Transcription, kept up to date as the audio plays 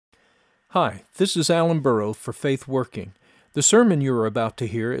Hi, this is Alan Burrow for Faith Working. The sermon you are about to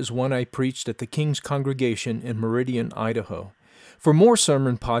hear is one I preached at the King's Congregation in Meridian, Idaho. For more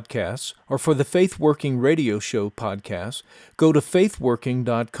sermon podcasts or for the Faith Working radio show podcasts, go to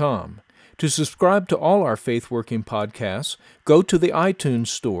faithworking.com. To subscribe to all our Faith Working podcasts, go to the iTunes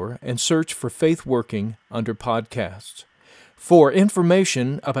store and search for Faith Working under podcasts. For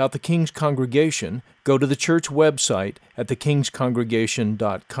information about the King's Congregation, go to the church website at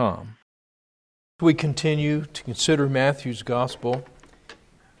thekingscongregation.com. We continue to consider Matthew's Gospel.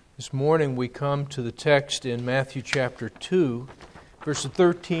 This morning we come to the text in Matthew chapter 2, verses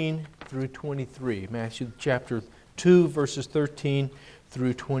 13 through 23. Matthew chapter 2, verses 13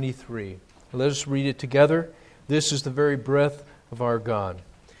 through 23. Let us read it together. This is the very breath of our God.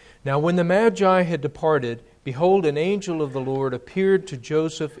 Now when the Magi had departed, behold, an angel of the Lord appeared to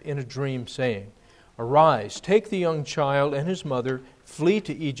Joseph in a dream, saying, Arise, take the young child and his mother, flee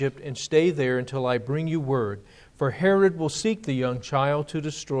to Egypt, and stay there until I bring you word, for Herod will seek the young child to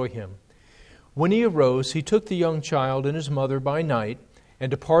destroy him. When he arose, he took the young child and his mother by night,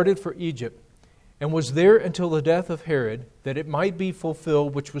 and departed for Egypt, and was there until the death of Herod, that it might be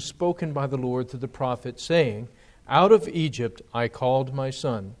fulfilled which was spoken by the Lord through the prophet, saying, Out of Egypt I called my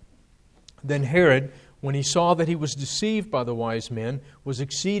son. Then Herod, when he saw that he was deceived by the wise men, was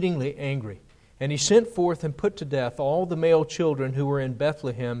exceedingly angry. And he sent forth and put to death all the male children who were in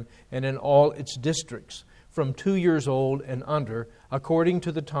Bethlehem and in all its districts, from 2 years old and under, according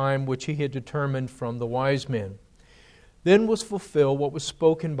to the time which he had determined from the wise men. Then was fulfilled what was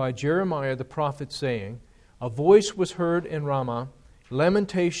spoken by Jeremiah the prophet, saying, A voice was heard in Ramah,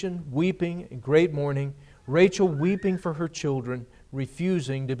 lamentation, weeping, and great mourning, Rachel weeping for her children,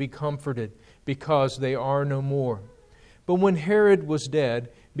 refusing to be comforted, because they are no more. But when Herod was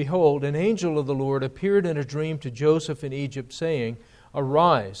dead, behold, an angel of the Lord appeared in a dream to Joseph in Egypt, saying,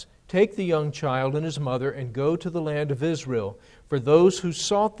 Arise, take the young child and his mother, and go to the land of Israel, for those who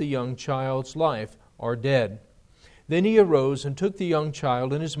sought the young child's life are dead. Then he arose and took the young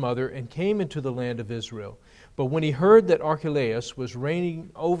child and his mother, and came into the land of Israel. But when he heard that Archelaus was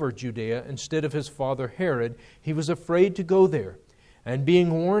reigning over Judea instead of his father Herod, he was afraid to go there. And being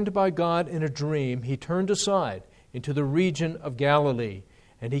warned by God in a dream, he turned aside into the region of Galilee.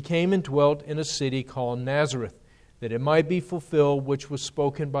 And he came and dwelt in a city called Nazareth, that it might be fulfilled which was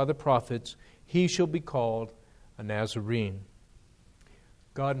spoken by the prophets, He shall be called a Nazarene.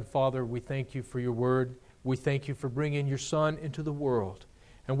 God and Father, we thank you for your word. We thank you for bringing your Son into the world.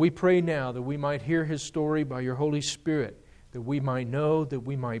 And we pray now that we might hear his story by your Holy Spirit, that we might know, that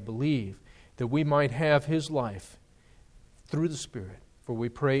we might believe, that we might have his life through the Spirit. For we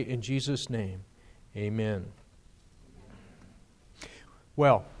pray in Jesus' name, amen.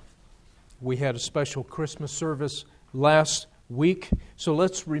 Well, we had a special Christmas service last week, so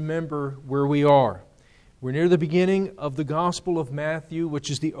let's remember where we are. We're near the beginning of the Gospel of Matthew, which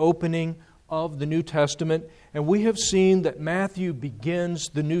is the opening of the New Testament, and we have seen that Matthew begins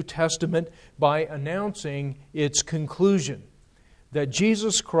the New Testament by announcing its conclusion, that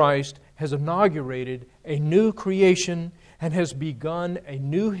Jesus Christ has inaugurated a new creation and has begun a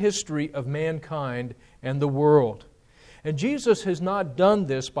new history of mankind and the world. And Jesus has not done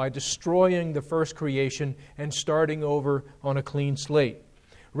this by destroying the first creation and starting over on a clean slate.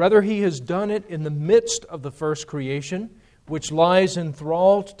 Rather, he has done it in the midst of the first creation, which lies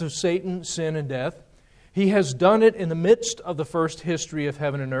enthralled to Satan, sin, and death. He has done it in the midst of the first history of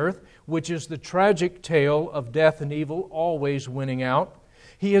heaven and earth, which is the tragic tale of death and evil always winning out.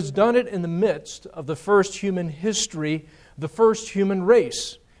 He has done it in the midst of the first human history, the first human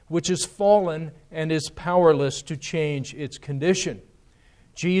race, which is fallen and is powerless to change its condition.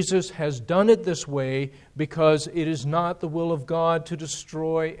 Jesus has done it this way because it is not the will of God to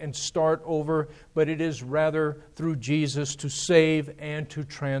destroy and start over, but it is rather through Jesus to save and to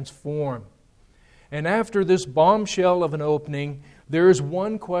transform. And after this bombshell of an opening, there is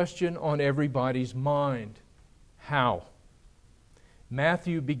one question on everybody's mind. How?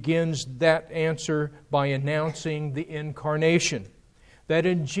 Matthew begins that answer by announcing the incarnation. That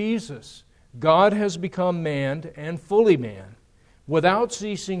in Jesus, God has become man and fully man, without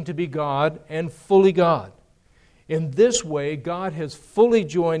ceasing to be God and fully God. In this way, God has fully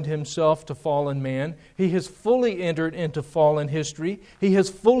joined himself to fallen man. He has fully entered into fallen history. He has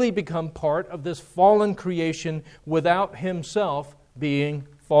fully become part of this fallen creation without himself being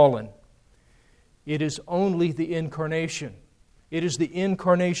fallen. It is only the incarnation. It is the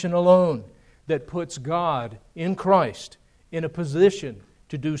incarnation alone that puts God in Christ in a position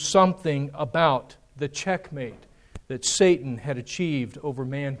to do something about the checkmate that Satan had achieved over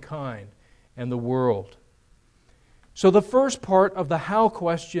mankind and the world. So the first part of the how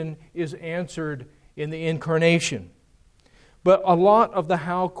question is answered in the incarnation. But a lot of the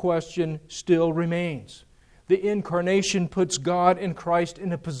how question still remains. The incarnation puts God in Christ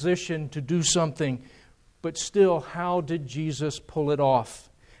in a position to do something, but still, how did Jesus pull it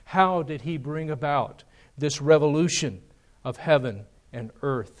off? How did He bring about this revolution of heaven and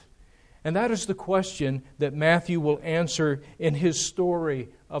earth? And that is the question that Matthew will answer in his story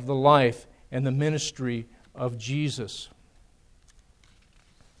of the life and the ministry of Jesus.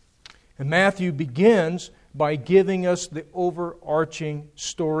 And Matthew begins by giving us the overarching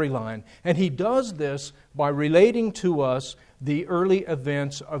storyline. And he does this by relating to us the early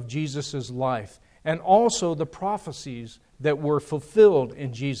events of Jesus' life and also the prophecies that were fulfilled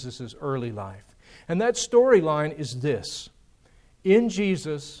in Jesus' early life. And that storyline is this. In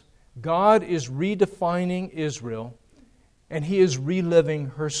Jesus, God is redefining Israel, and He is reliving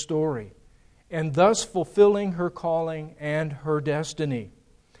her story, and thus fulfilling her calling and her destiny.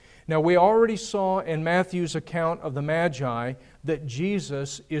 Now, we already saw in Matthew's account of the Magi that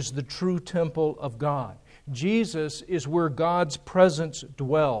Jesus is the true temple of God. Jesus is where God's presence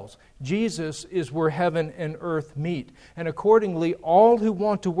dwells. Jesus is where heaven and earth meet. And accordingly, all who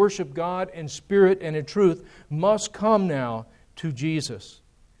want to worship God in spirit and in truth must come now to Jesus.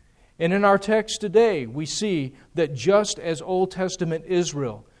 And in our text today, we see that just as Old Testament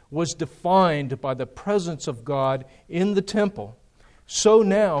Israel was defined by the presence of God in the temple, so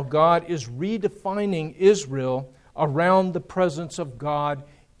now God is redefining Israel around the presence of God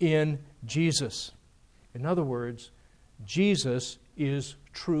in Jesus. In other words, Jesus is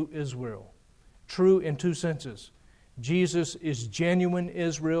true Israel. True in two senses. Jesus is genuine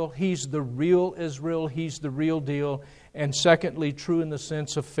Israel. He's the real Israel. He's the real deal. And secondly, true in the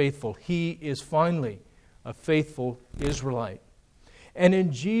sense of faithful. He is finally a faithful Israelite. And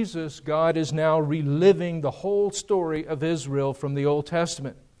in Jesus, God is now reliving the whole story of Israel from the Old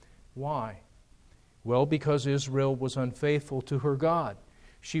Testament. Why? Well, because Israel was unfaithful to her God.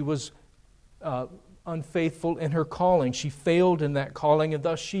 She was unfaithful in her calling. She failed in that calling, and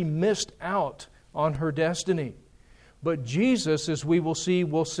thus she missed out on her destiny. But Jesus, as we will see,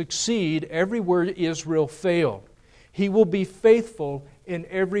 will succeed everywhere Israel failed. He will be faithful in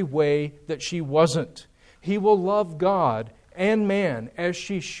every way that she wasn't. He will love God and man as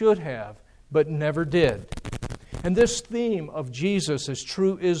she should have, but never did. And this theme of Jesus as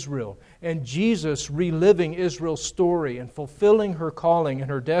true Israel, and Jesus reliving Israel's story and fulfilling her calling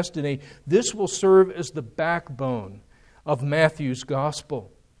and her destiny, this will serve as the backbone of Matthew's gospel.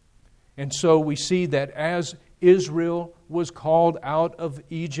 And so we see that as Israel was called out of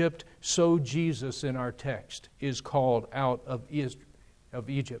Egypt, so Jesus in our text is called out of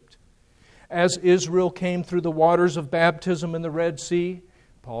Egypt. As Israel came through the waters of baptism in the Red Sea,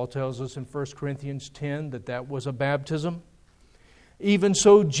 Paul tells us in 1 Corinthians 10 that that was a baptism. Even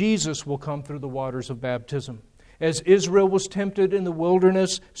so, Jesus will come through the waters of baptism. As Israel was tempted in the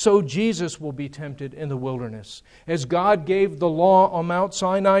wilderness, so Jesus will be tempted in the wilderness. As God gave the law on Mount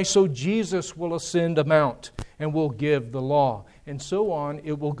Sinai, so Jesus will ascend a mount and will give the law. And so on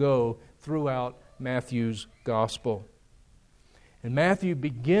it will go throughout Matthew's gospel. And Matthew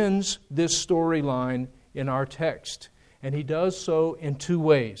begins this storyline in our text. And he does so in two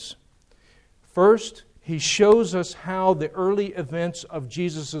ways. First, he shows us how the early events of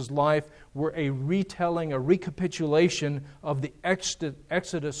Jesus' life were a retelling, a recapitulation of the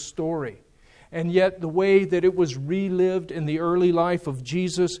Exodus story. And yet the way that it was relived in the early life of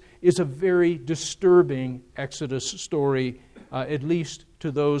Jesus is a very disturbing Exodus story, at least to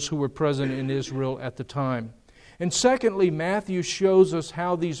those who were present in Israel at the time. And secondly, Matthew shows us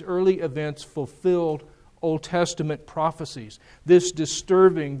how these early events fulfilled Old Testament prophecies. This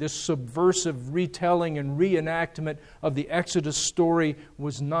disturbing, this subversive retelling and reenactment of the Exodus story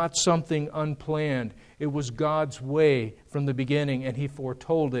was not something unplanned. It was God's way from the beginning, and He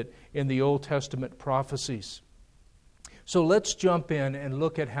foretold it in the Old Testament prophecies. So let's jump in and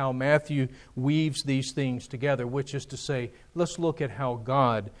look at how Matthew weaves these things together, which is to say, let's look at how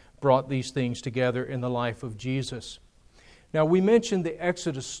God brought these things together in the life of Jesus. Now, we mentioned the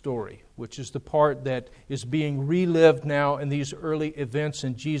Exodus story, which is the part that is being relived now in these early events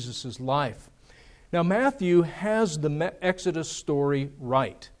in Jesus' life. Now, Matthew has the Exodus story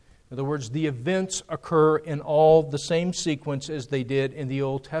right. In other words, the events occur in all the same sequence as they did in the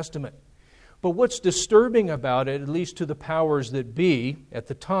Old Testament. But what's disturbing about it, at least to the powers that be at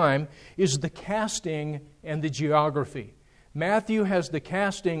the time, is the casting and the geography. Matthew has the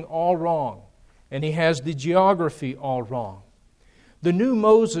casting all wrong, and he has the geography all wrong. The new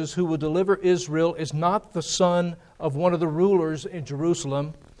Moses who will deliver Israel is not the son of one of the rulers in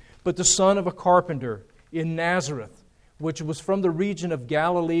Jerusalem, but the son of a carpenter in Nazareth. which was from the region of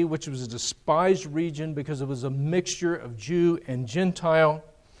Galilee, which was a despised region because it was a mixture of Jew and Gentile.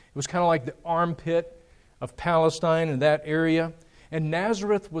 It was kind of like the armpit of Palestine in that area. And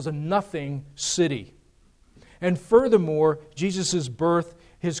Nazareth was a nothing city. And furthermore, Jesus' birth,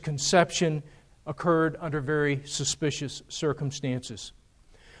 his conception, occurred under very suspicious circumstances.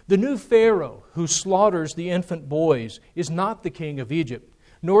 The new Pharaoh who slaughters the infant boys is not the king of Egypt,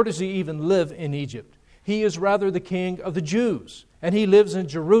 nor does he even live in Egypt. He is rather the king of the Jews, and he lives in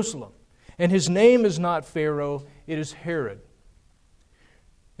Jerusalem. And his name is not Pharaoh, it is Herod.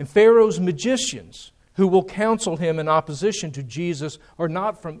 And Pharaoh's magicians, who will counsel him in opposition to Jesus, are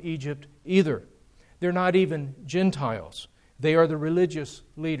not from Egypt either. They're not even Gentiles. They are the religious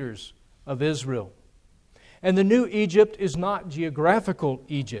leaders of Israel. And the new Egypt is not geographical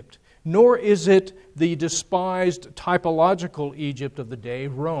Egypt, nor is it the despised typological Egypt of the day,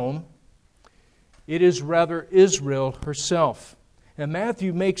 Rome. It is rather Israel herself. And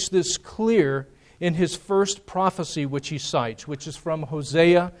Matthew makes this clear in his first prophecy which he cites, which is from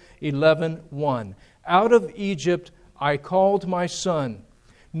Hosea 11:1. Out of Egypt I called my son.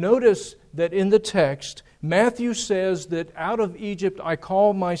 Notice that in the text, Matthew says that out of Egypt I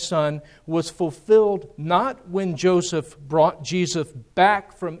call my son was fulfilled not when Joseph brought Jesus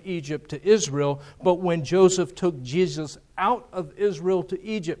back from Egypt to Israel, but when Joseph took Jesus out of Israel to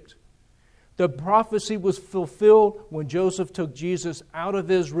Egypt. The prophecy was fulfilled when Joseph took Jesus out of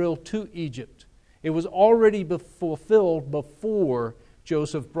Israel to Egypt. It was already fulfilled before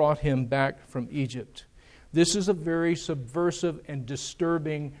Joseph brought him back from Egypt. This is a very subversive and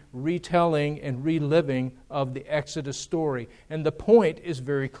disturbing retelling and reliving of the Exodus story. And the point is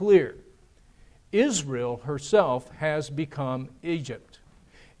very clear. Israel herself has become Egypt.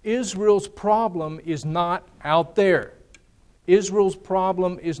 Israel's problem is not out there. Israel's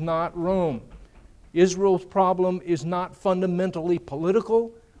problem is not Rome. Israel's problem is not fundamentally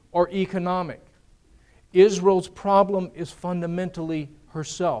political or economic. Israel's problem is fundamentally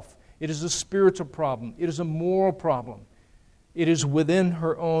herself. It is a spiritual problem. It is a moral problem. It is within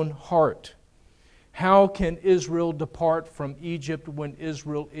her own heart. How can Israel depart from Egypt when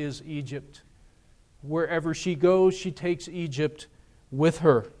Israel is Egypt? Wherever she goes, she takes Egypt with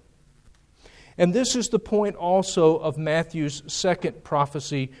her. And this is the point also of Matthew's second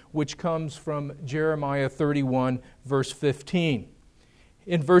prophecy, which comes from Jeremiah 31, verse 15.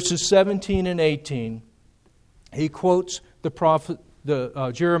 In verses 17 and 18, he quotes the prophet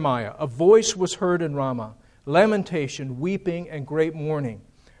Jeremiah. A voice was heard in Ramah, lamentation, weeping, and great mourning.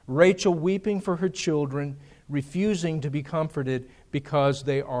 Rachel weeping for her children, refusing to be comforted because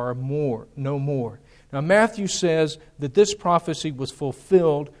they are no more. Now Matthew says that this prophecy was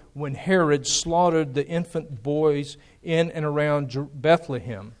fulfilled when Herod slaughtered the infant boys in and around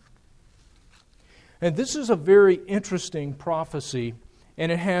Bethlehem. And this is a very interesting prophecy,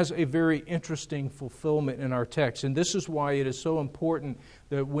 and it has a very interesting fulfillment in our text. And this is why it is so important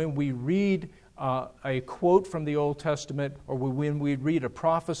that when we read a quote from the Old Testament, or when we read a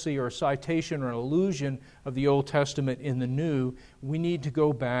prophecy or a citation or an allusion of the Old Testament in the New, we need to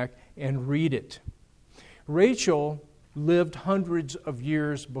go back and read it. Rachel lived hundreds of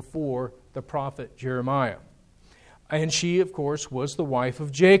years before the prophet Jeremiah. And she, of course, was the wife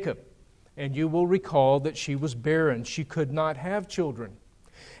of Jacob. And you will recall that she was barren. She could not have children.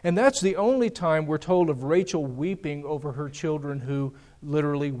 And that's the only time we're told of Rachel weeping over her children who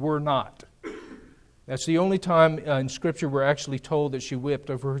literally were not. That's the only time in Scripture we're actually told that she wept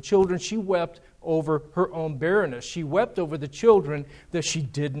over her children. She wept over her own barrenness. She wept over the children that she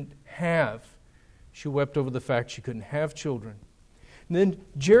didn't have. She wept over the fact she couldn't have children. And then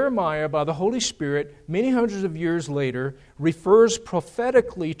Jeremiah, by the Holy Spirit, many hundreds of years later, refers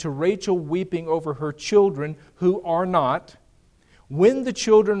prophetically to Rachel weeping over her children who are not, when the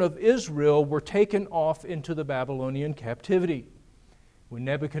children of Israel were taken off into the Babylonian captivity. When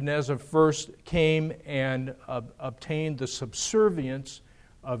Nebuchadnezzar first came and obtained the subservience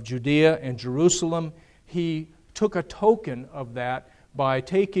of Judea and Jerusalem, he took a token of that by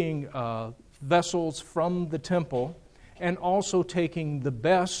taking vessels from the temple and also taking the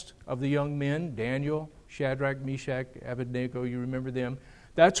best of the young men, Daniel, Shadrach, Meshach, Abednego, you remember them.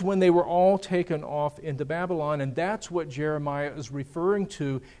 That's when they were all taken off into Babylon, and that's what Jeremiah is referring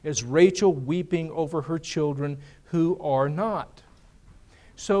to as Rachel weeping over her children who are not.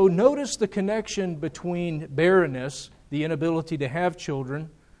 So notice the connection between barrenness, the inability to have children,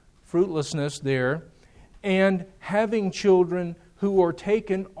 fruitlessness there, and having children who are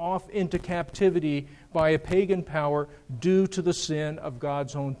taken off into captivity by a pagan power due to the sin of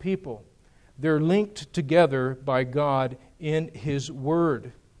God's own people. They're linked together by God in His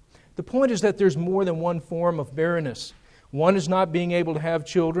Word. The point is that there's more than one form of barrenness. One is not being able to have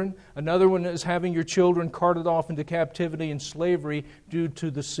children. Another one is having your children carted off into captivity and slavery due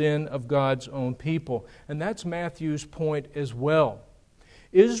to the sin of God's own people. And that's Matthew's point as well.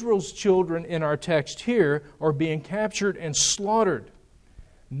 Israel's children in our text here are being captured and slaughtered,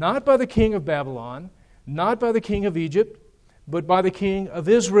 not by the king of Babylon, not by the king of Egypt, but by the king of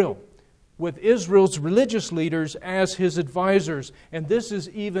Israel, with Israel's religious leaders as his advisors. And this is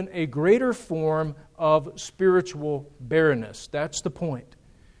even a greater form of spiritual barrenness. That's the point.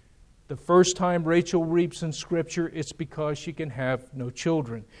 The first time Rachel weeps in Scripture, it's because she can have no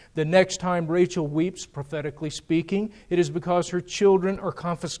children. The next time Rachel weeps, prophetically speaking, it is because her children are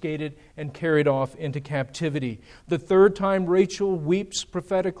confiscated and carried off into captivity. The third time Rachel weeps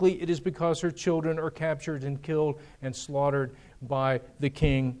prophetically, it is because her children are captured and killed and slaughtered by the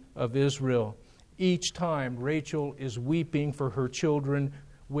king of Israel. Each time Rachel is weeping for her children,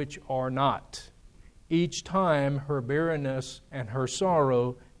 which are not. Each time her barrenness and her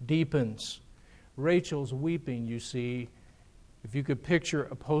sorrow deepens. Rachel's weeping, you see, if you could picture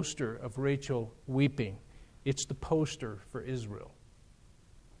a poster of Rachel weeping, it's the poster for Israel.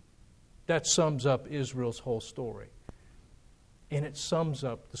 That sums up Israel's whole story. And it sums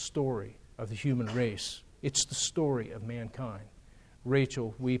up the story of the human race. It's the story of mankind.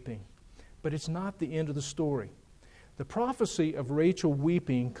 Rachel weeping. But it's not the end of the story. The prophecy of Rachel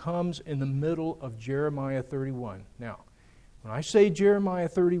weeping comes in the middle of Jeremiah 31. Now, when I say Jeremiah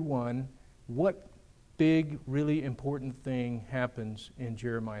 31, what big, really important thing happens in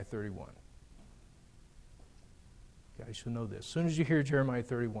Jeremiah 31? You guys should know this. As soon as you hear Jeremiah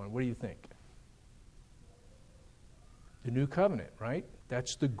 31, what do you think? The New Covenant, right?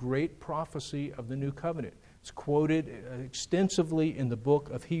 That's the great prophecy of the New Covenant. It's quoted extensively in the book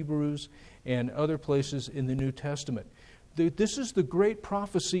of Hebrews and other places in the New Testament. This is the great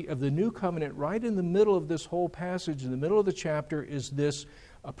prophecy of the New Covenant. Right in the middle of this whole passage, in the middle of the chapter, is this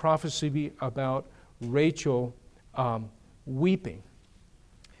prophecy about Rachel weeping.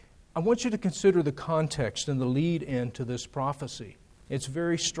 I want you to consider the context and the lead-in to this prophecy. It's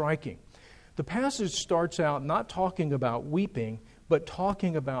very striking. The passage starts out not talking about weeping, but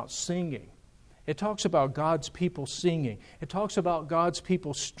talking about singing. It talks about God's people singing. It talks about God's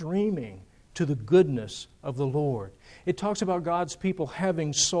people streaming to the goodness of the Lord. It talks about God's people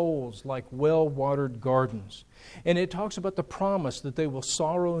having souls like well-watered gardens. And it talks about the promise that they will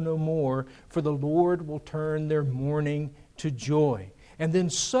sorrow no more, for the Lord will turn their mourning to joy. And then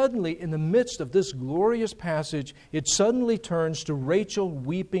suddenly, in the midst of this glorious passage, it suddenly turns to Rachel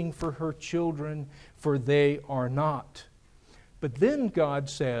weeping for her children, for they are not. But then God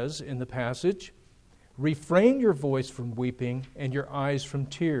says in the passage, refrain your voice from weeping and your eyes from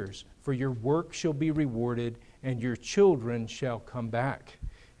tears, for your work shall be rewarded and your children shall come back.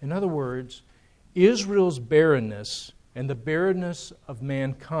 In other words, Israel's barrenness and the barrenness of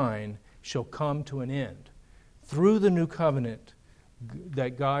mankind shall come to an end through the new covenant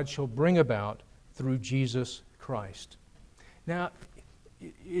that God shall bring about through Jesus Christ. Now,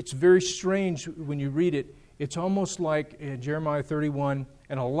 it's very strange when you read it. It's almost like in Jeremiah 31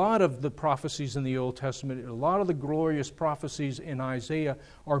 and a lot of the prophecies in the Old Testament, a lot of the glorious prophecies in Isaiah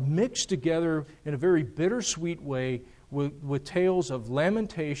are mixed together in a very bittersweet way with tales of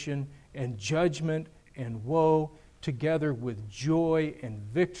lamentation and judgment and woe together with joy and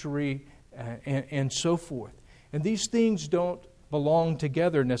victory and so forth. And these things don't belong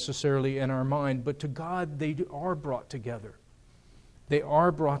together necessarily in our mind, but to God they are brought together. They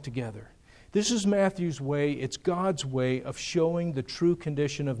are brought together. This is Matthew's way. It's God's way of showing the true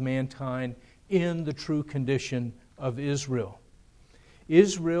condition of mankind in the true condition of Israel.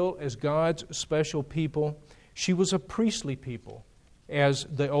 Israel, as God's special people, she was a priestly people, as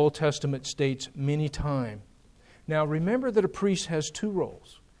the Old Testament states many times. Now remember that a priest has two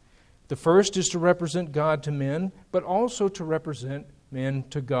roles. The first is to represent God to men, but also to represent men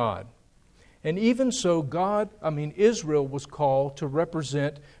to God. And even so, Israel was called to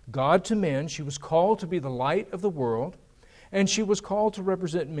represent God to men. She was called to be the light of the world. And she was called to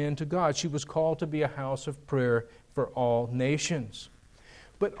represent men to God. She was called to be a house of prayer for all nations.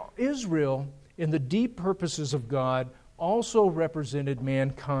 But Israel, in the deep purposes of God, also represented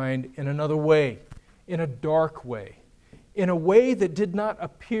mankind in another way, in a dark way, in a way that did not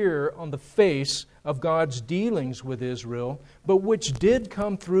appear on the face of God's dealings with Israel, but which did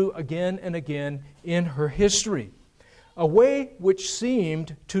come through again and again in her history. A way which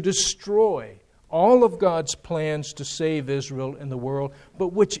seemed to destroy all of God's plans to save Israel in the world,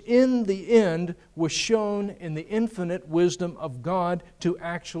 but which in the end was shown in the infinite wisdom of God to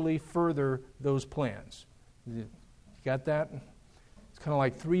actually further those plans. You got that? It's kind of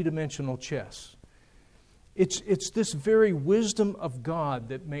like three-dimensional chess. It's this very wisdom of God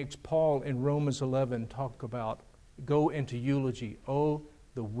that makes Paul in Romans 11 talk about, go into eulogy. Oh,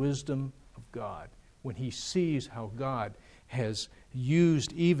 the wisdom of God. When he sees how God has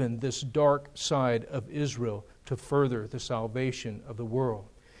used even this dark side of Israel to further the salvation of the world.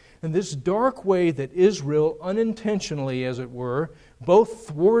 And this dark way that Israel, unintentionally as it were, both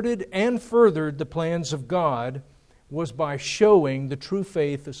thwarted and furthered the plans of God was by showing the true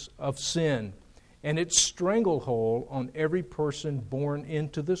faith of sin and its stranglehold on every person born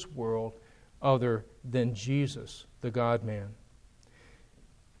into this world other than Jesus, the God-man.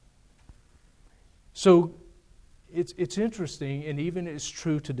 So it's interesting, and even it's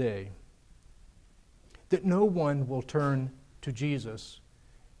true today, that no one will turn to Jesus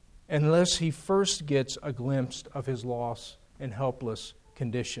unless he first gets a glimpse of his lost and helpless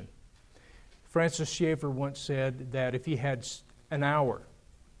condition. Francis Schaeffer once said that if he had an hour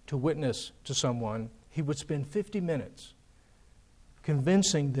to witness to someone, he would spend 50 minutes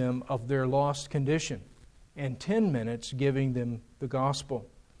convincing them of their lost condition and 10 minutes giving them the gospel.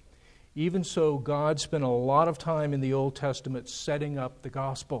 Even so, God spent a lot of time in the Old Testament setting up the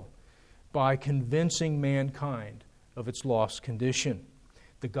gospel by convincing mankind of its lost condition.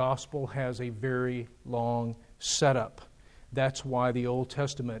 The gospel has a very long setup. That's why the Old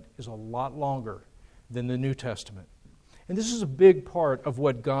Testament is a lot longer than the New Testament. And this is a big part of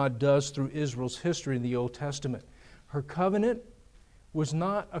what God does through Israel's history in the Old Testament. Her covenant was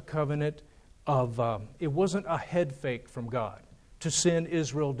not a covenant of, it wasn't a head fake from God to send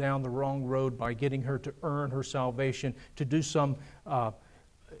Israel down the wrong road by getting her to earn her salvation, to do some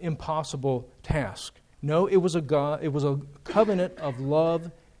impossible task. No, it was a covenant of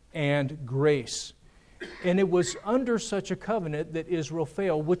love and grace. And it was under such a covenant that Israel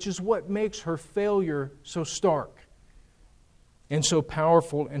failed, which is what makes her failure so stark and so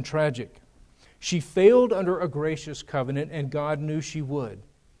powerful and tragic. She failed under a gracious covenant, and God knew she would.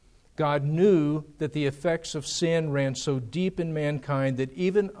 God knew that the effects of sin ran so deep in mankind that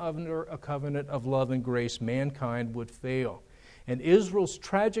even under a covenant of love and grace, mankind would fail. And Israel's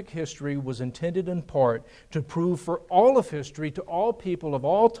tragic history was intended in part to prove for all of history, to all people of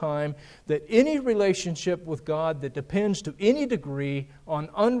all time, that any relationship with God that depends to any degree on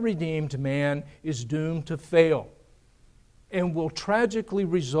unredeemed man is doomed to fail and will tragically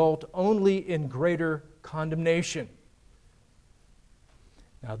result only in greater condemnation.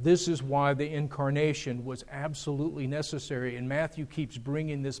 Now, this is why the incarnation was absolutely necessary, and Matthew keeps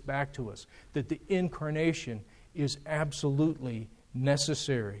bringing this back to us, that the incarnation is absolutely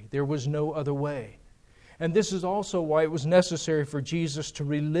necessary. There was no other way. And this is also why it was necessary for Jesus to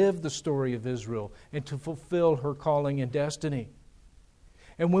relive the story of Israel and to fulfill her calling and destiny.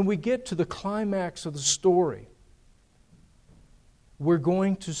 And when we get to the climax of the story, we're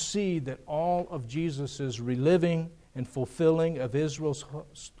going to see that all of Jesus' reliving and fulfilling of Israel's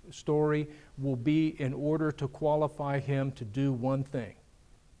story will be in order to qualify him to do one thing: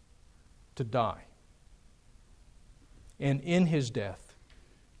 to die. And in his death,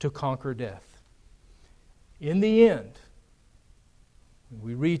 to conquer death. In the end, when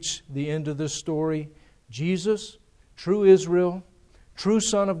we reach the end of this story, Jesus, true Israel, true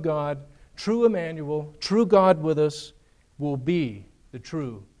Son of God, true Emmanuel, true God with us, will be the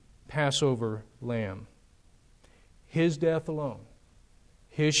true Passover Lamb. His death alone,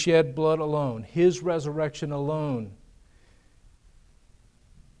 His shed blood alone, His resurrection alone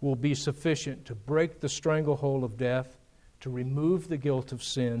will be sufficient to break the stranglehold of death, to remove the guilt of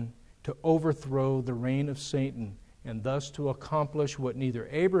sin, to overthrow the reign of Satan, and thus to accomplish what neither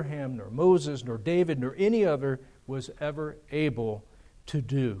Abraham, nor Moses, nor David, nor any other was ever able to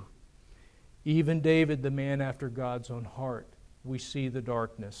do. Even David, the man after God's own heart, we see the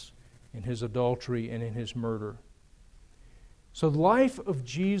darkness in his adultery and in his murder. So the life of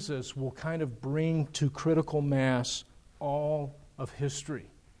Jesus will kind of bring to critical mass all of history.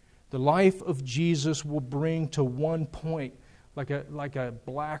 The life of Jesus will bring to one point, like a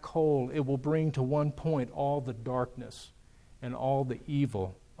black hole, it will bring to one point all the darkness and all the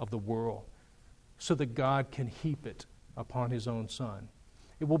evil of the world, so that God can heap it upon His own Son.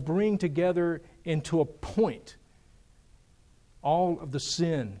 It will bring together into a point all of the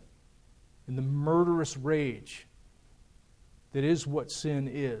sin and the murderous rage that is what sin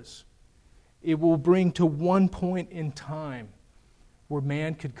is. It will bring to one point in time where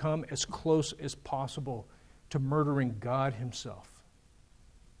man could come as close as possible to murdering God Himself.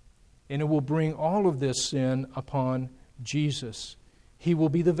 And it will bring all of this sin upon Jesus. He will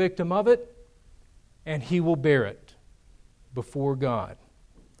be the victim of it, and He will bear it before God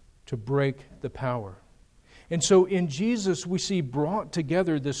to break the power. And so in Jesus we see brought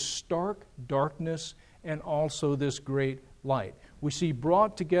together this stark darkness and also this great light. We see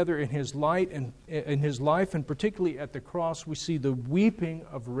brought together in his light and in his life, and particularly at the cross, we see the weeping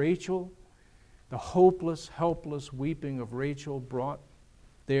of Rachel, the hopeless, helpless weeping of Rachel brought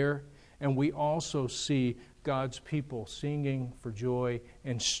there. And we also see God's people singing for joy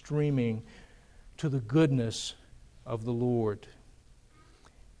and streaming to the goodness of the Lord.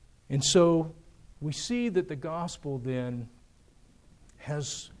 And so we see that the gospel then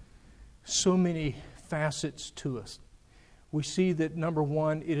has so many facets to us. We see that, number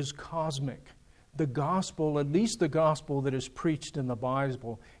one, it is cosmic. The gospel, at least the gospel that is preached in the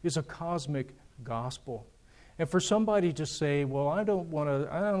Bible, is a cosmic gospel. And for somebody to say, well, I don't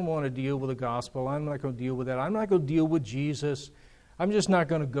want to deal with the gospel. I'm not going to deal with that. I'm not going to deal with Jesus. I'm just not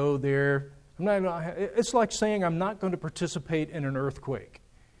going to go there. It's like saying I'm not going to participate in an earthquake.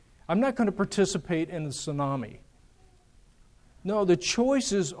 I'm not going to participate in a tsunami. No, the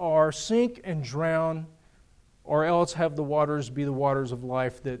choices are sink and drown, or else have the waters be the waters of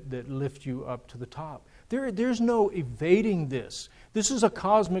life that lift you up to the top. There's no evading this. This is a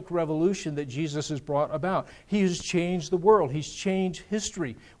cosmic revolution that Jesus has brought about. He has changed the world. He's changed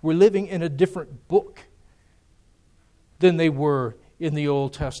history. We're living in a different book than they were in the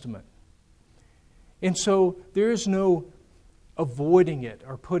Old Testament. And so there is no avoiding it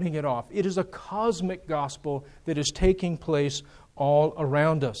or putting it off. It is a cosmic gospel that is taking place all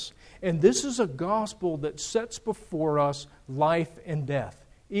around us. And this is a gospel that sets before us life and death,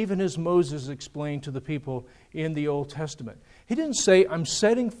 even as Moses explained to the people in the Old Testament. He didn't say, I'm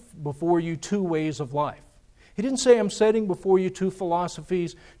setting before you two ways of life. He didn't say, I'm setting before you two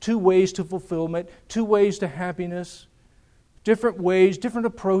philosophies, two ways to fulfillment, two ways to happiness, different ways, different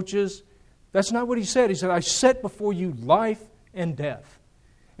approaches. That's not what he said. He said, I set before you life and death.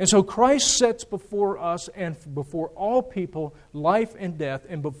 And so Christ sets before us and before all people life and death,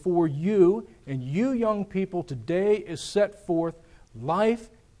 and before you and you young people today is set forth life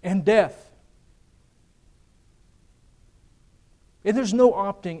and death. And there's no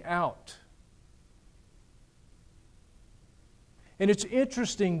opting out. And it's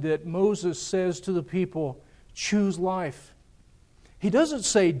interesting that Moses says to the people, choose life. He doesn't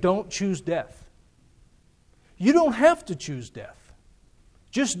say, don't choose death. You don't have to choose death.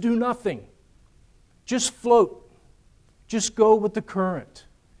 Just do nothing. Just float. Just go with the current.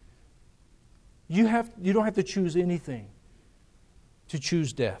 You don't have to choose anything to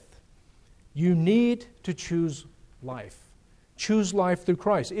choose death. You need to choose life. Choose life through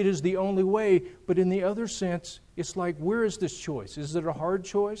Christ. It is the only way, but in the other sense, it's like, where is this choice? Is it a hard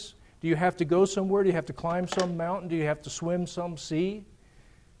choice? Do you have to go somewhere? Do you have to climb some mountain? Do you have to swim some sea?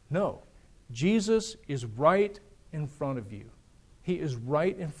 No. Jesus is right in front of you. He is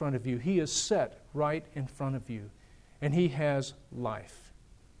right in front of you. He is set right in front of you. And He has life.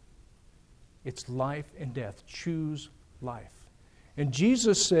 It's life and death. Choose life. And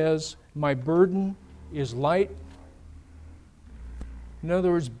Jesus says, my burden is light. In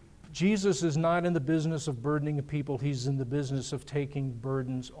other words, Jesus is not in the business of burdening people. He's in the business of taking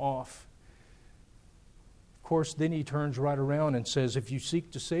burdens off. Of course, then He turns right around and says, if you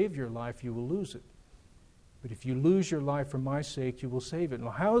seek to save your life, you will lose it. But if you lose your life for my sake, you will save it. Now,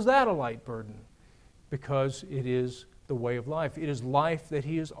 how is that a light burden? Because it is the way of life. It is life that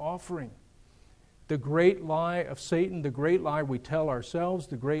He is offering. The great lie of Satan, the great lie we tell ourselves,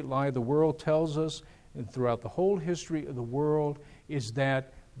 the great lie the world tells us, and throughout the whole history of the world, is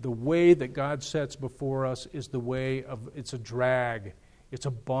that the way that God sets before us is the way of, it's a drag, it's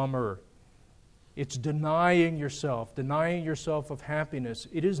a bummer, it's denying yourself of happiness.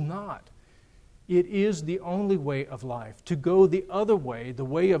 It is not. It is the only way of life. To go the other way, the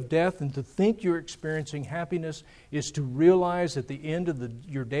way of death, and to think you're experiencing happiness is to realize at the end of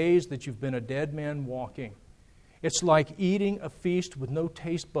your days that you've been a dead man walking. It's like eating a feast with no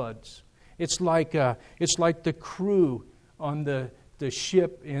taste buds. It's like the crew on the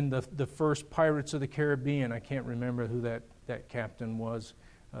ship in the first Pirates of the Caribbean. I can't remember who that captain was,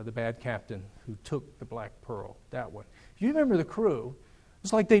 the bad captain who took the Black Pearl, that one. If you remember the crew,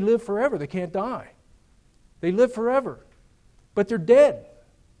 it's like they live forever. They can't die. They live forever. But they're dead.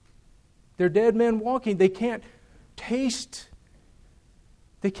 They're dead men walking. They can't taste.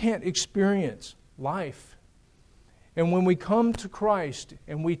 They can't experience life. And when we come to Christ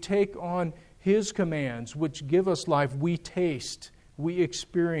and we take on His commands, which give us life, we taste, we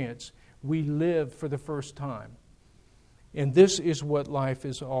experience, we live for the first time. And this is what life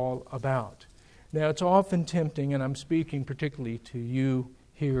is all about. Now, it's often tempting, and I'm speaking particularly to you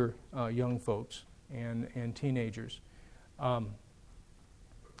here, young folks and teenagers.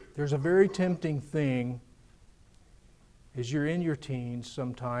 There's a very tempting thing as you're in your teens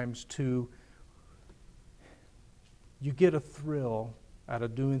sometimes to You get a thrill out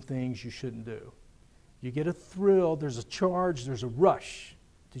of doing things you shouldn't do. You get a thrill, there's a charge, there's a rush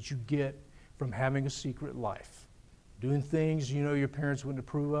that you get from having a secret life. Doing things you know your parents wouldn't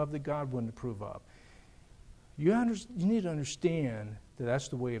approve of, that God wouldn't approve of. You need to understand that that's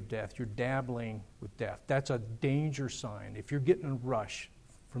the way of death. You're dabbling with death. That's a danger sign if you're getting a rush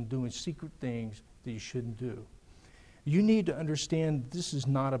from doing secret things that you shouldn't do. You need to understand this is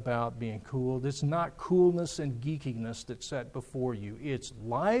not about being cool. This is not coolness and geekiness that's set before you. It's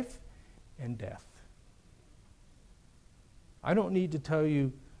life and death. I don't need to tell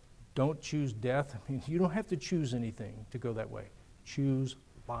you, don't choose death. I mean, you don't have to choose anything to go that way. Choose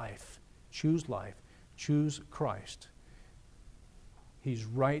life. Choose life. Choose Christ. He's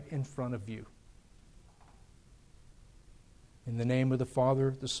right in front of you. In the name of the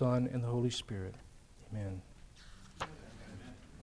Father, the Son, and the Holy Spirit. Amen.